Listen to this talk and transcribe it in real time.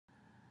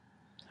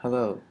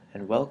Hello,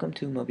 and welcome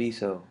to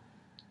Mobeezo,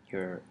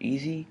 your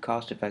easy,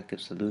 cost-effective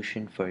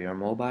solution for your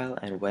mobile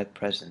and web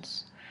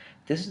presence.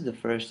 This is the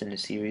first in a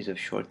series of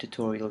short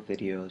tutorial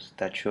videos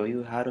that show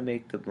you how to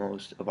make the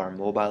most of our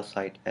mobile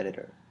site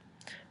editor.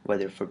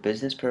 Whether for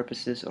business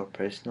purposes or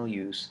personal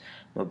use,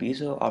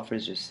 Mobeezo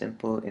offers a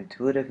simple,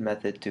 intuitive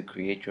method to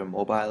create your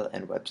mobile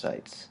and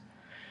websites.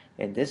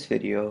 In this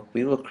video,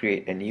 we will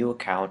create a new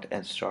account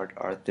and start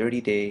our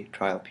 30-day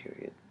trial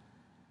period.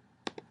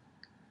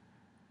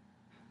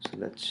 So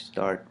let's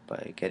start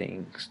by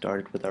getting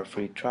started with our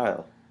free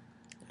trial.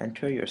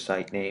 Enter your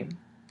site name,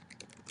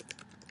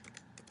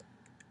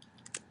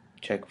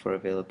 check for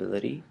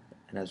availability,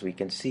 and as we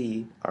can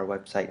see, our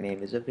website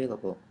name is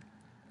available.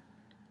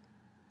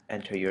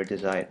 Enter your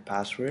desired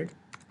password.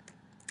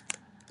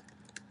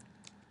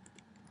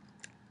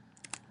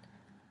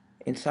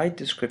 In site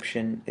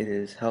description, it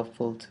is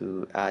helpful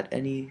to add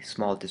any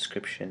small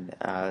description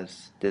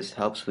as this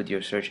helps with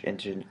your search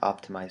engine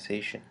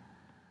optimization.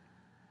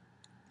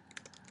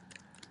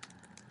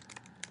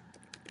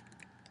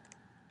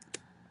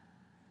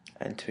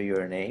 Enter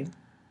your name,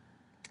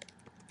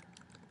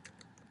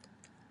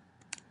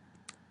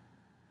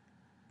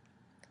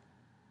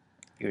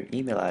 your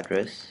email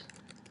address,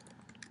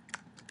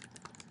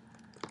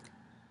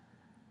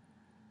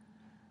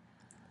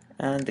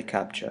 and the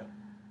CAPTCHA.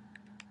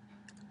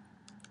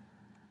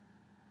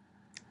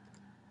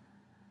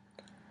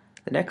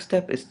 The next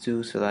step is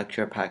to select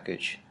your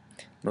package.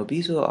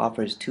 Mobeezo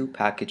offers two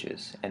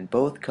packages, and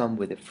both come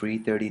with a free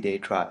 30-day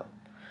trial.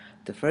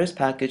 The first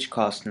package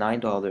costs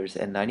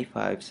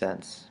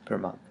 $9.95 per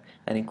month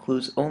and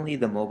includes only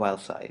the mobile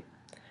site,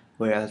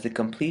 whereas the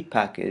complete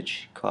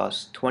package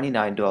costs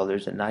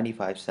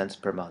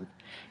 $29.95 per month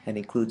and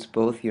includes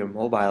both your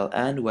mobile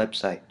and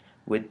website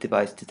with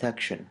device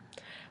detection.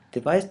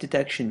 Device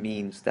detection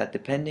means that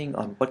depending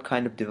on what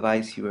kind of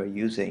device you are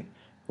using,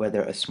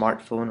 whether a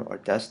smartphone or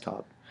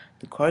desktop,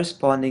 the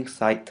corresponding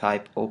site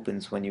type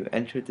opens when you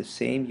enter the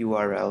same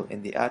URL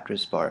in the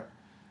address bar.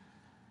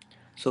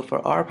 So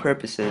for our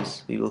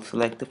purposes, we will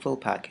select the full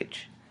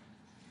package.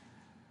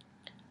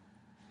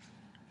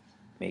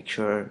 Make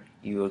sure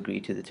you agree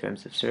to the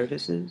terms of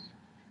services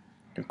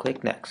and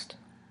click Next.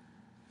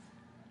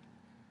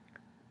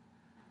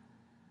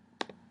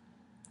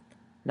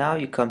 Now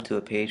you come to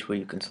a page where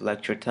you can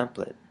select your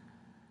template.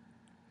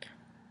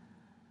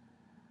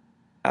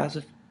 As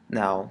of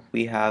now,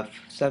 we have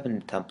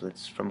 7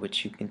 templates from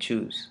which you can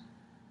choose.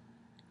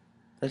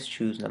 Let's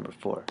choose number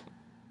 4.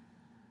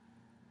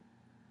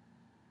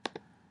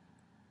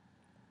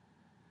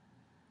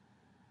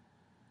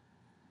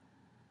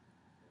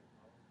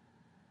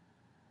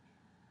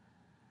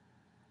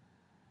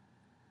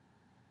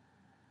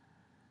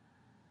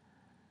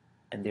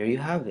 And there you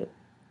have it.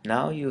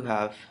 Now you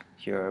have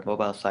your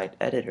mobile site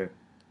editor.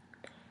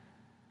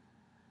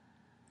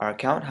 Our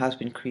account has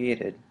been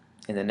created.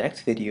 In the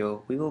next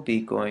video, we will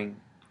be going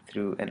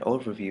through an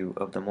overview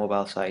of the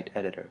mobile site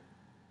editor.